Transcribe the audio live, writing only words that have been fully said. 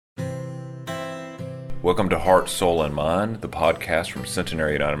Welcome to Heart, Soul, and Mind, the podcast from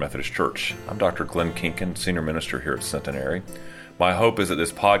Centenary United Methodist Church. I'm Dr. Glenn Kinkin, Senior Minister here at Centenary. My hope is that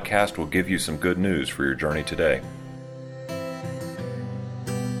this podcast will give you some good news for your journey today.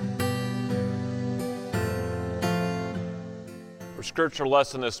 Our scripture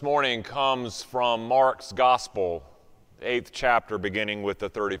lesson this morning comes from Mark's Gospel, the 8th chapter, beginning with the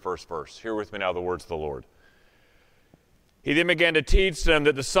 31st verse. Hear with me now the words of the Lord. He then began to teach them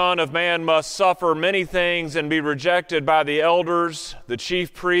that the Son of Man must suffer many things and be rejected by the elders, the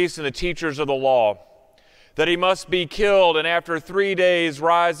chief priests, and the teachers of the law, that he must be killed and after 3 days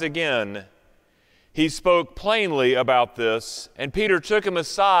rise again. He spoke plainly about this, and Peter took him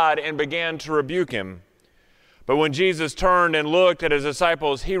aside and began to rebuke him. But when Jesus turned and looked at his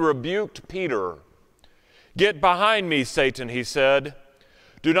disciples, he rebuked Peter. "Get behind me, Satan," he said.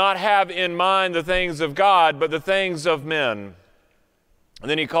 "Do not have in mind the things of God, but the things of men." And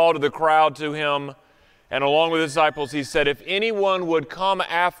then he called the crowd to him, and along with his disciples he said, "If anyone would come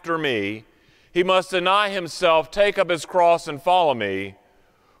after me, he must deny himself, take up his cross, and follow me.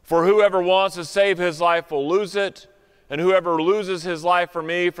 For whoever wants to save his life will lose it, and whoever loses his life for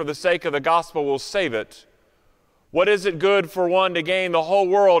me for the sake of the gospel will save it. What is it good for one to gain the whole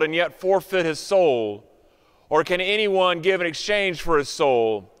world and yet forfeit his soul? Or can anyone give in exchange for his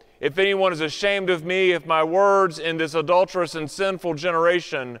soul? If anyone is ashamed of me, if my words in this adulterous and sinful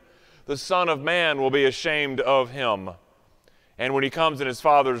generation, the Son of Man will be ashamed of him. And when he comes in his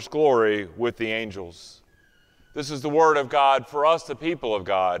Father's glory with the angels." This is the word of God for us, the people of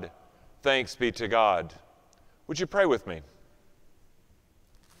God. Thanks be to God. Would you pray with me?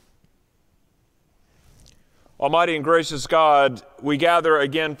 Almighty and gracious God, we gather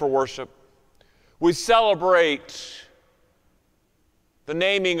again for worship. We celebrate the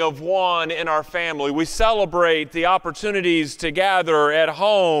naming of one in our family. We celebrate the opportunities to gather at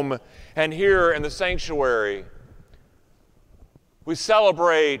home and here in the sanctuary. We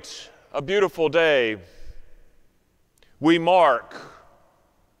celebrate a beautiful day. We mark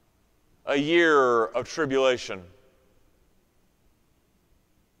a year of tribulation.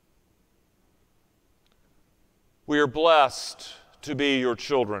 We are blessed to be your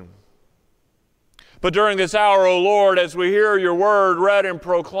children. But during this hour, O Lord, as we hear your word read and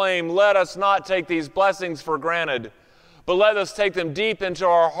proclaimed, let us not take these blessings for granted, but let us take them deep into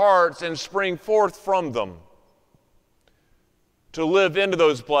our hearts and spring forth from them to live into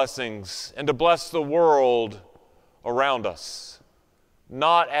those blessings and to bless the world around us,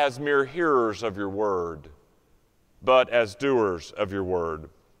 not as mere hearers of your word, but as doers of your word.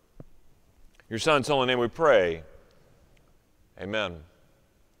 Your Son's holy name we pray. Amen.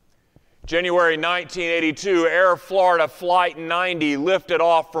 January 1982, Air Florida Flight 90 lifted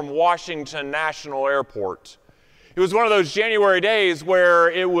off from Washington National Airport. It was one of those January days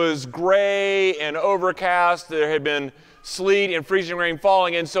where it was gray and overcast. There had been sleet and freezing rain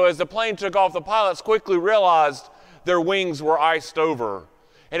falling, and so as the plane took off, the pilots quickly realized their wings were iced over.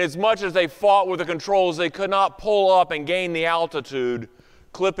 And as much as they fought with the controls, they could not pull up and gain the altitude,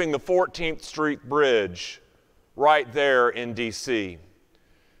 clipping the 14th Street Bridge right there in D.C.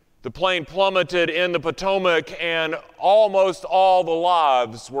 The plane plummeted in the Potomac, and almost all the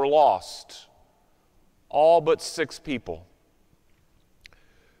lives were lost. All but 6 people.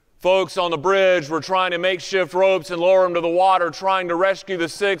 Folks on the bridge were trying to makeshift ropes and lower them to the water, trying to rescue the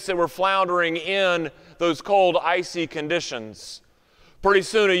 6 that were floundering in those cold, icy conditions. Pretty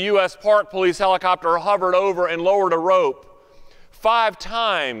soon, a U.S. Park Police helicopter hovered over and lowered a rope. 5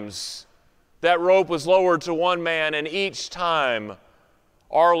 times that rope was lowered to one man, and each time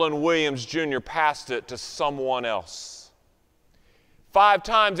Arlen Williams Jr. passed it to someone else. 5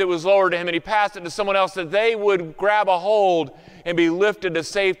 times it was lowered to him, and he passed it to someone else that they would grab a hold and be lifted to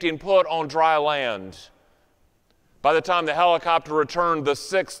safety and put on dry land. By the time the helicopter returned the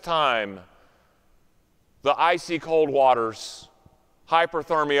 6th time, the icy cold waters,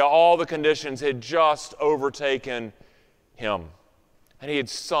 hypothermia, all the conditions had just overtaken him, and he had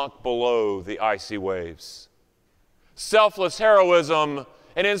sunk below the icy waves. Selfless heroism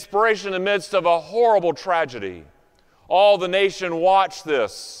and inspiration in the midst of a horrible tragedy. All the nation watched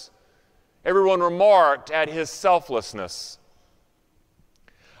this. Everyone remarked at his selflessness.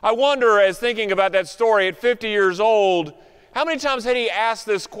 I wonder, as thinking about that story at 50 years old, how many times had he asked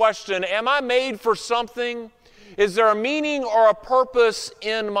this question, am I made for something? Is there a meaning or a purpose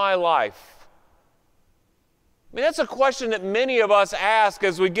in my life? I mean, that's a question that many of us ask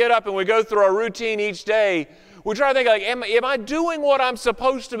as we get up and we go through our routine each day. We try to think, like, am I doing what I'm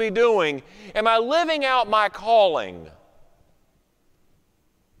supposed to be doing? Am I living out my calling?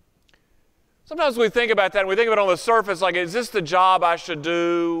 Sometimes we think about that and we think of it on the surface like, is this the job I should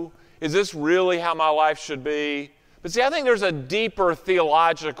do? Is this really how my life should be? But see, I think there's a deeper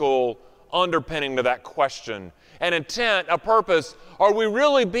theological underpinning to that question. An intent, a purpose. Are we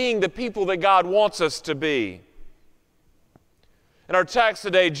really being the people that God wants us to be? In our text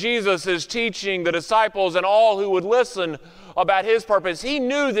today, Jesus is teaching the disciples and all who would listen about his purpose. He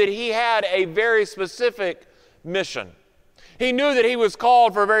knew that he had a very specific mission. He knew that he was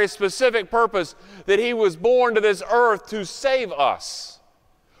called for a very specific purpose, that he was born to this earth to save us.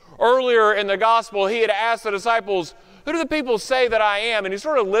 Earlier in the gospel, he had asked the disciples, who do the people say that I am? And he's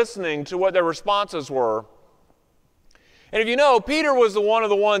sort of listening to what their responses were. And if you know, Peter was one of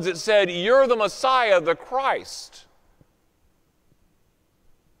the ones that said, you're the Messiah, the Christ.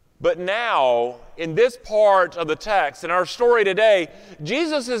 But now, in this part of the text, in our story today,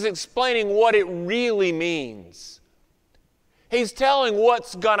 Jesus is explaining what it really means. He's telling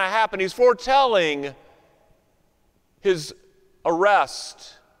what's going to happen. He's foretelling his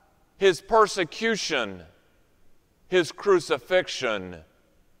arrest, his persecution, his crucifixion,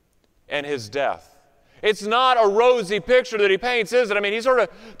 and his death. It's not a rosy picture that he paints, is it? I mean, he sort of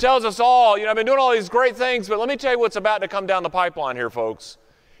tells us all, I've been doing all these great things, but let me tell you what's about to come down the pipeline here, folks.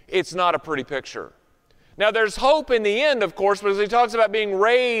 It's not a pretty picture. Now, there's hope in the end, of course, because he talks about being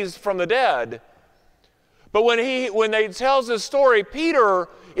raised from the dead. But when they tells this story, Peter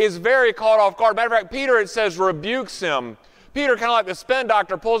is very caught off guard. Matter of fact, Peter, it says, rebukes him. Peter, kind of like the spin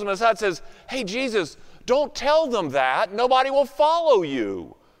doctor, pulls him aside and says, hey, Jesus, don't tell them that. Nobody will follow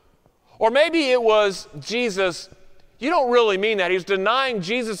you. Or maybe it was, Jesus, you don't really mean that. He's denying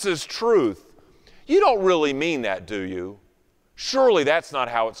Jesus' truth. You don't really mean that, do you? Surely that's not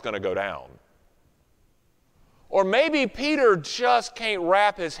how it's going to go down. Or maybe Peter just can't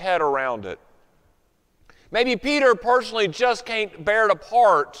wrap his head around it. Maybe Peter personally just can't bear it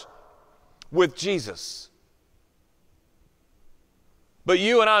apart with Jesus. But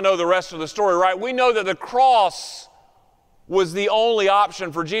you and I know the rest of the story, right? We know that the cross was the only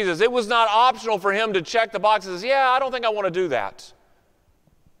option for Jesus. It was not optional for him to check the boxes. Yeah, I don't think I want to do that.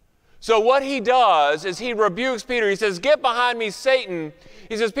 So what he does is he rebukes Peter. He says, get behind me, Satan.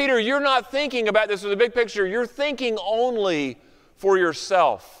 He says, Peter, you're not thinking about this with a big picture. You're thinking only for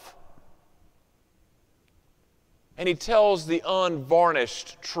yourself. And he tells the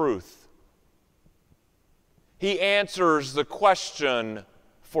unvarnished truth. He answers the question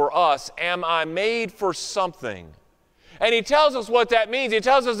for us, am I made for something? And he tells us what that means. He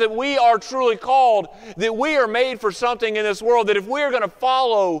tells us that we are truly called, that we are made for something in this world, that if we are going to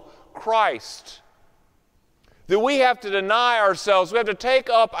follow Christ, that we have to deny ourselves, we have to take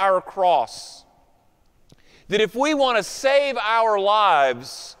up our cross, that if we want to save our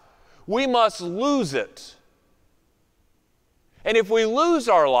lives, we must lose it. And if we lose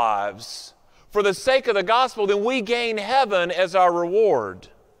our lives for the sake of the gospel, then we gain heaven as our reward.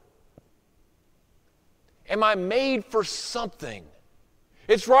 Am I made for something?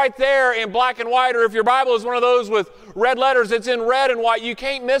 It's right there in black and white, or if your Bible is one of those with red letters, it's in red and white. You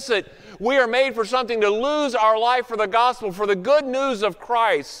can't miss it. We are made for something, to lose our life for the gospel, for the good news of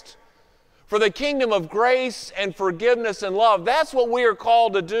Christ, for the kingdom of grace and forgiveness and love. That's what we are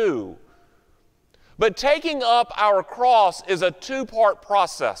called to do. But taking up our cross is a two-part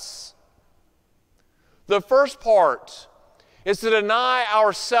process. The first part is to deny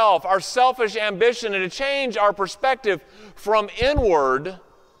ourself, our selfish ambition, and to change our perspective from inward,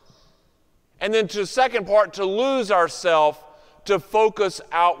 and then to the second part, to lose ourselves, to focus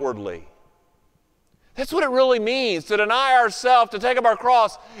outwardly. That's what it really means. To deny ourselves, to take up our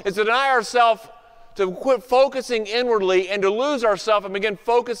cross, is to deny ourselves, to quit focusing inwardly, and to lose ourselves and begin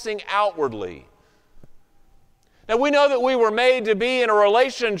focusing outwardly. Now, we know that we were made to be in a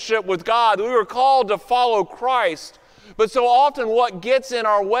relationship with God. We were called to follow Christ. But so often what gets in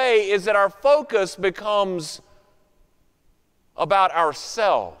our way is that our focus becomes about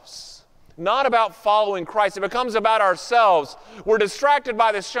ourselves, not about following Christ. It becomes about ourselves. We're distracted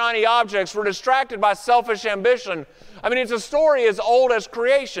by the shiny objects. We're distracted by selfish ambition. I mean, it's a story as old as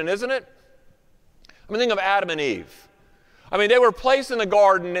creation, isn't it? I mean, think of Adam and Eve. I mean, they were placed in the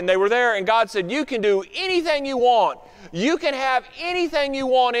garden, and they were there, and God said, you can do anything you want. You can have anything you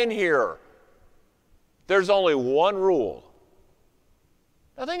want in here. There's only one rule.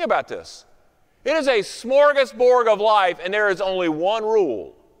 Now think about this. It is a smorgasbord of life, and there is only one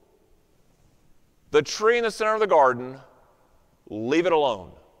rule. The tree in the center of the garden, leave it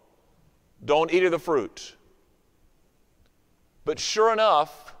alone. Don't eat of the fruit. But sure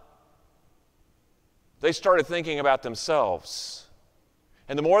enough, they started thinking about themselves.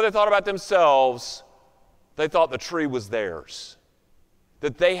 And the more they thought about themselves, they thought the tree was theirs,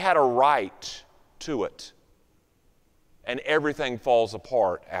 that they had a right to it. and everything falls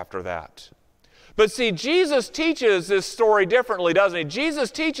apart after that. But see, Jesus teaches this story differently, doesn't he? Jesus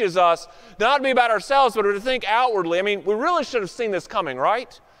teaches us not to be about ourselves, but to think outwardly. I mean, we really should have seen this coming,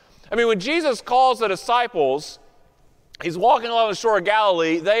 right? I mean, when Jesus calls the disciples, he's walking along the shore of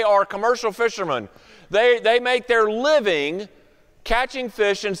Galilee. They are commercial fishermen. They make their living catching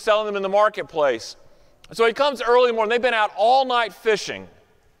fish and selling them in the marketplace. So he comes early in the morning. They've been out all night fishing,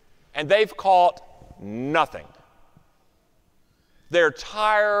 and they've caught nothing. They're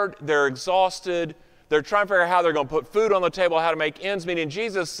tired, they're exhausted, they're trying to figure out how they're going to put food on the table, how to make ends meet, and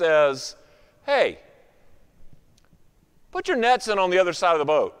Jesus says, hey, put your nets in on the other side of the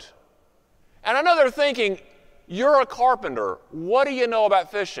boat. And I know they're thinking, you're a carpenter, what do you know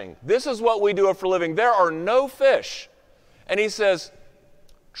about fishing? This is what we do for a living. There are no fish. And he says,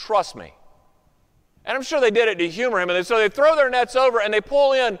 trust me. And I'm sure they did it to humor him, and so they throw their nets over and they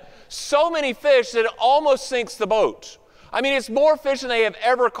pull in so many fish that it almost sinks the boat. I mean, it's more fish than they have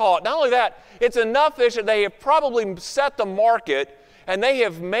ever caught. Not only that, it's enough fish that they have probably set the market and they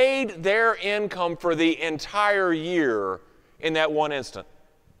have made their income for the entire year in that one instant.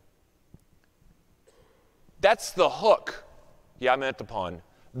 That's the hook. Yeah, I meant the pun.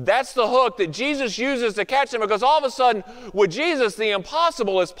 That's the hook that Jesus uses to catch them, because all of a sudden, with Jesus, the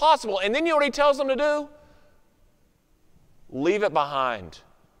impossible is possible. And then you know what he tells them to do? Leave it behind.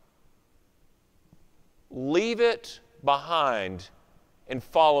 Leave it behind and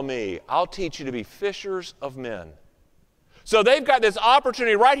follow me. I'll teach you to be fishers of men. So they've got this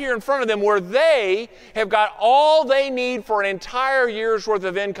opportunity right here in front of them where they have got all they need for an entire year's worth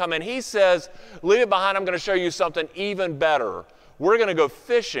of income. And he says, leave it behind. I'm going to show you something even better. We're going to go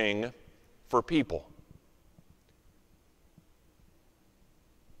fishing for people.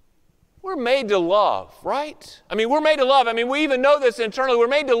 We're made to love, right? I mean, we're made to love. I mean, we even know this internally. We're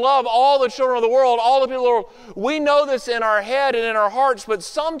made to love all the children of the world, all the people of the world. We know this in our head and in our hearts, but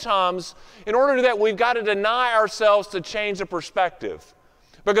sometimes, in order to do that, we've got to deny ourselves to change the perspective.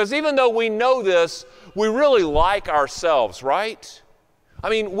 Because even though we know this, we really like ourselves, right? I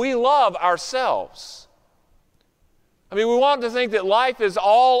mean, we love ourselves. I mean, we want to think that life is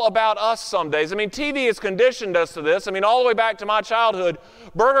all about us some days. I mean, TV has conditioned us to this. I mean, all the way back to my childhood,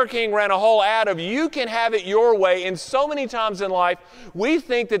 Burger King ran a whole ad of you can have it your way. And so many times in life, we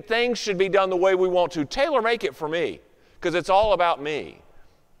think that things should be done the way we want to. Tailor make it for me, because it's all about me.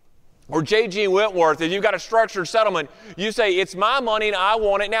 Or J.G. Wentworth, if you've got a structured settlement, you say, it's my money and I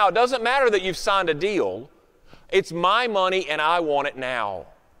want it now. It doesn't matter that you've signed a deal. It's my money and I want it now.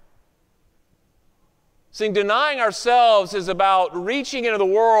 See, denying ourselves is about reaching into the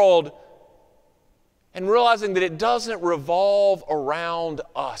world and realizing that it doesn't revolve around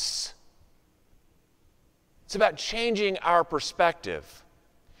us. It's about changing our perspective.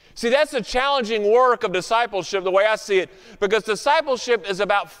 See, that's the challenging work of discipleship, the way I see it, because discipleship is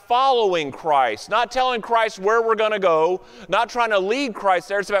about following Christ, not telling Christ where we're going to go, not trying to lead Christ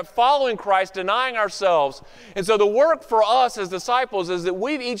there. It's about following Christ, denying ourselves. And so the work for us as disciples is that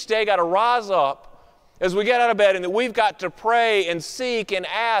we've each day got to rise up as we get out of bed, and that we've got to pray and seek and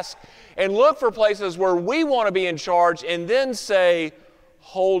ask and look for places where we want to be in charge, and then say,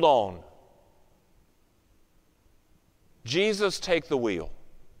 hold on. Jesus, take the wheel.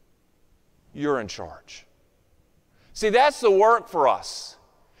 You're in charge. See, that's the work for us.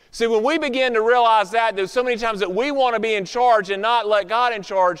 See, when we begin to realize that, there's so many times that we want to be in charge and not let God in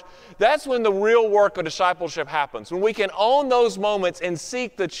charge, that's when the real work of discipleship happens. When we can own those moments and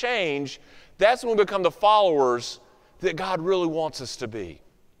seek the change, that's when we become the followers that God really wants us to be.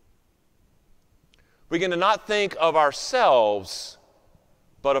 We begin to not think of ourselves,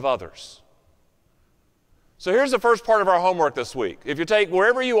 but of others. So here's the first part of our homework this week. If you take,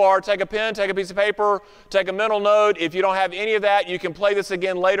 wherever you are, take a pen, take a piece of paper, take a mental note. If you don't have any of that, you can play this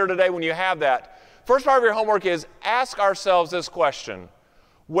again later today when you have that. First part of your homework is ask ourselves this question: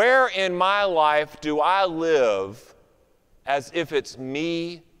 where in my life do I live as if it's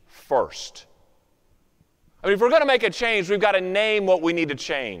me first? I mean, if we're going to make a change, we've got to name what we need to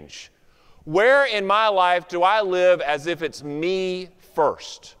change. Where in my life do I live as if it's me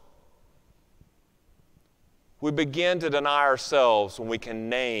first? We begin to deny ourselves when we can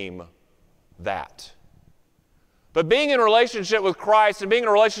name that. But being in a relationship with Christ and being in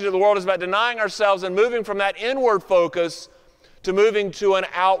a relationship with the world is about denying ourselves and moving from that inward focus to moving to an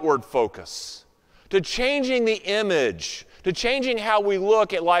outward focus, to changing the image, to changing how we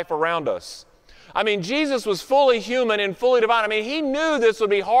look at life around us. I mean, Jesus was fully human and fully divine. I mean, he knew this would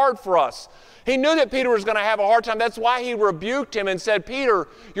be hard for us. He knew that Peter was going to have a hard time. That's why he rebuked him and said, Peter,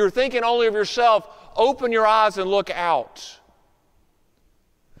 you're thinking only of yourself. Open your eyes and look out.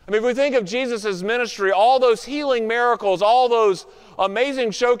 I mean, if we think of Jesus' ministry, all those healing miracles, all those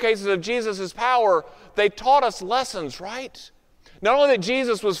amazing showcases of Jesus' power, they taught us lessons, right? Not only that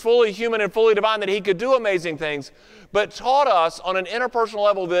Jesus was fully human and fully divine, that he could do amazing things, but taught us on an interpersonal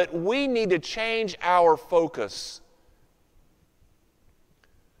level that we need to change our focus.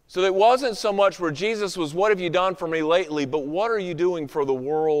 So that it wasn't so much where Jesus was, what have you done for me lately, but what are you doing for the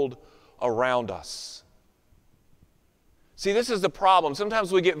world around us? See, this is the problem.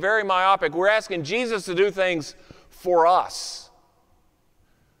 Sometimes we get very myopic. We're asking Jesus to do things for us.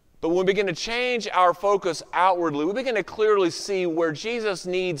 But when we begin to change our focus outwardly, we begin to clearly see where Jesus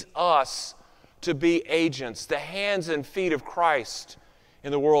needs us to be agents, the hands and feet of Christ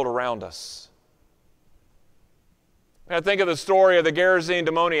in the world around us. I think of the story of the Gerasene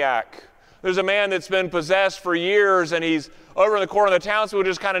demoniac. There's a man that's been possessed for years, and he's over in the corner of the town, so we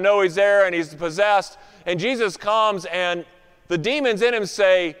just kind of know he's there, and he's possessed. And Jesus comes, and the demons in him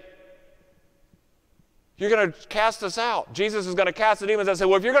say, you're going to cast us out. Jesus is going to cast the demons out. I say,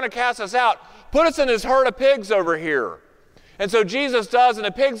 well, if you're going to cast us out, put us in this herd of pigs over here. And so Jesus does, and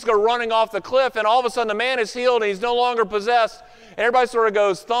the pigs go running off the cliff, and all of a sudden the man is healed, and he's no longer possessed. And everybody sort of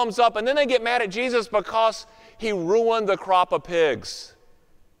goes thumbs up, and then they get mad at Jesus because he ruined the crop of pigs.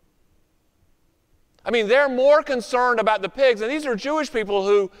 I mean, they're more concerned about the pigs, and these are Jewish people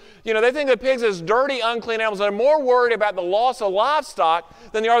who, they think of pigs as dirty, unclean animals. They're more worried about the loss of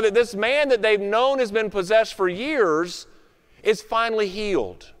livestock than they are that this man that they've known has been possessed for years is finally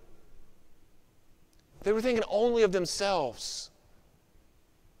healed. They were thinking only of themselves.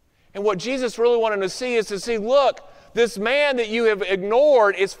 And what Jesus really wanted to see is to see, look, this man that you have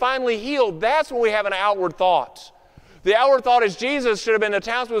ignored is finally healed. That's when we have an outward thought. The outward thought is Jesus should have been the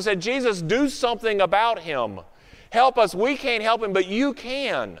townspeople who said, Jesus, do something about him. Help us. We can't help him, but you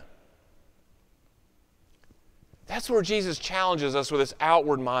can. That's where Jesus challenges us with this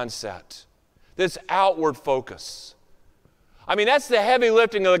outward mindset, this outward focus. I mean, that's the heavy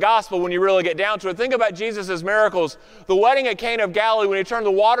lifting of the gospel when you really get down to it. Think about Jesus' miracles. The wedding at Cana of Galilee, when he turned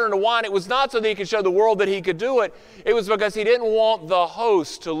the water into wine, it was not so that he could show the world that he could do it. It was because he didn't want the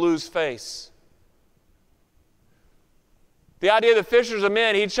host to lose face. The idea of the fishers of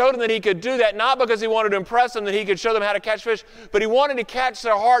men, he showed them that he could do that, not because he wanted to impress them, that he could show them how to catch fish, but he wanted to catch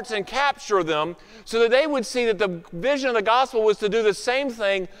their hearts and capture them so that they would see that the vision of the gospel was to do the same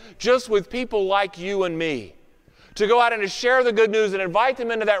thing just with people like you and me. To go out and to share the good news and invite them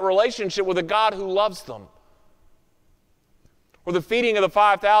into that relationship with a God who loves them. Or the feeding of the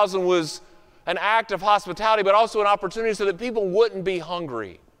 5,000 was an act of hospitality, but also an opportunity so that people wouldn't be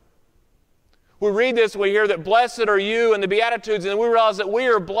hungry. We read this, we hear that blessed are you and the Beatitudes, and then we realize that we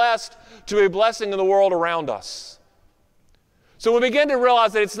are blessed to be a blessing in the world around us. So we begin to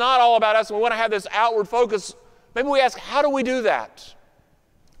realize that it's not all about us, and we want to have this outward focus. Maybe we ask, how do we do that?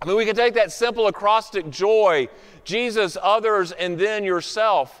 I mean, we can take that simple acrostic joy, Jesus, others, and then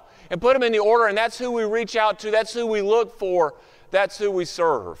yourself, and put them in the order, and that's who we reach out to, that's who we look for, that's who we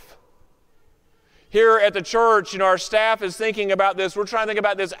serve. Here at the church, our staff is thinking about this. We're trying to think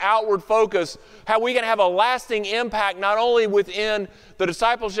about this outward focus, how we can have a lasting impact not only within the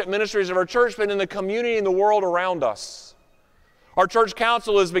discipleship ministries of our church, but in the community and the world around us. Our church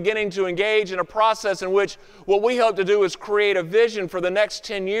council is beginning to engage in a process in which what we hope to do is create a vision for the next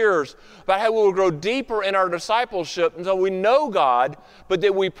 10 years about how we will grow deeper in our discipleship until we know God, but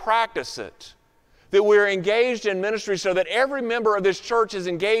that we practice it. That we're engaged in ministry so that every member of this church is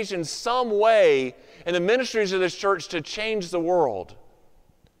engaged in some way in the ministries of this church to change the world.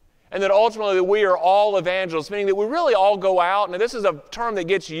 And that ultimately that we are all evangelists, meaning that we really all go out, and this is a term that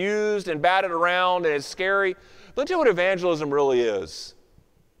gets used and batted around and is scary, but tell you what evangelism really is.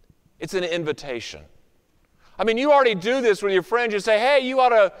 It's an invitation. I mean, you already do this with your friends. You say, hey, you ought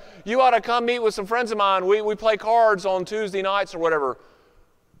to come meet with some friends of mine. We play cards on Tuesday nights or whatever.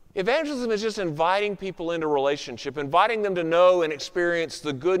 Evangelism is just inviting people into relationship, inviting them to know and experience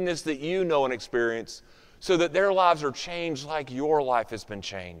the goodness that you know and experience so that their lives are changed like your life has been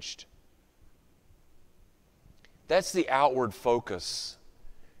changed. That's the outward focus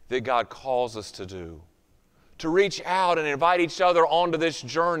that God calls us to do, to reach out and invite each other onto this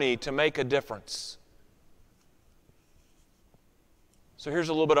journey to make a difference. So here's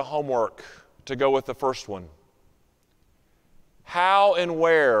a little bit of homework to go with the first one. How and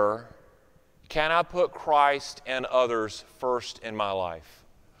where can I put Christ and others first in my life?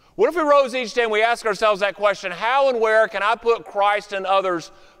 What if we rose each day and we ask ourselves that question, how and where can I put Christ and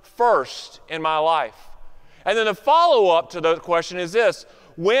others first in my life? And then the follow-up to the question is this,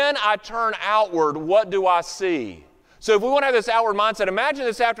 when I turn outward, what do I see? So if we want to have this outward mindset, imagine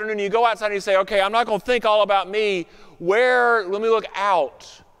this afternoon you go outside and you say, okay, I'm not going to think all about me. Let me look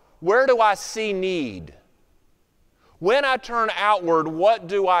out. where do I see need? When I turn outward, what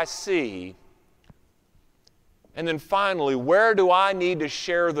do I see? And then finally, where do I need to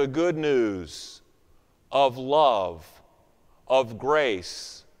share the good news of love, of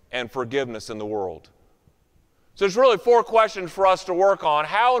grace, and forgiveness in the world? So there's really 4 questions for us to work on.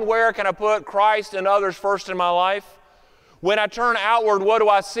 How and where can I put Christ and others first in my life? When I turn outward, what do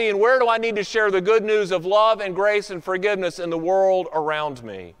I see? And where do I need to share the good news of love and grace and forgiveness in the world around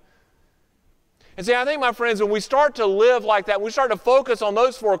me? And see, I think, my friends, when we start to live like that, we start to focus on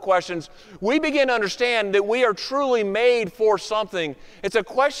those 4 questions, we begin to understand that we are truly made for something. It's a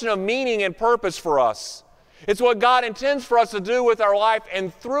question of meaning and purpose for us. It's what God intends for us to do with our life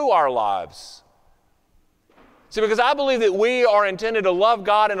and through our lives. See, because I believe that we are intended to love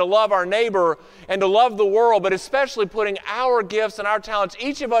God and to love our neighbor and to love the world, but especially putting our gifts and our talents,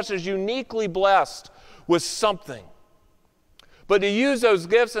 each of us is uniquely blessed with something. But to use those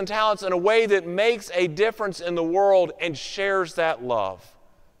gifts and talents in a way that makes a difference in the world and shares that love.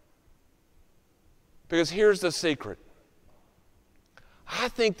 Because here's the secret. I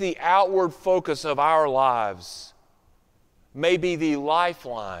think the outward focus of our lives may be the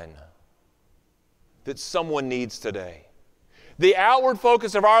lifeline that someone needs today. The outward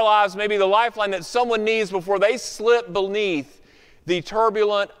focus of our lives may be the lifeline that someone needs before they slip beneath the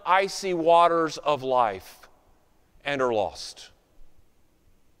turbulent, icy waters of life and are lost.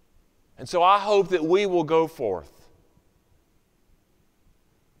 And so I hope that we will go forth,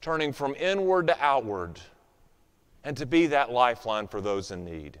 turning from inward to outward, and to be that lifeline for those in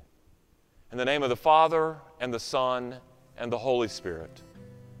need. In the name of the Father, and the Son, and the Holy Spirit.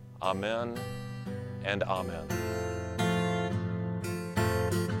 Amen and amen.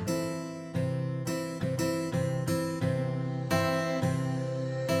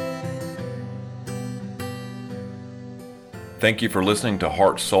 Thank you for listening to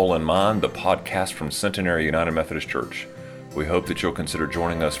Heart, Soul, and Mind, the podcast from Centenary United Methodist Church. We hope that you'll consider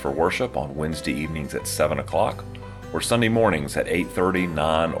joining us for worship on Wednesday evenings at 7 o'clock or Sunday mornings at 8:30,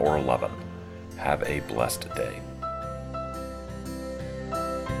 9, or 11. Have a blessed day.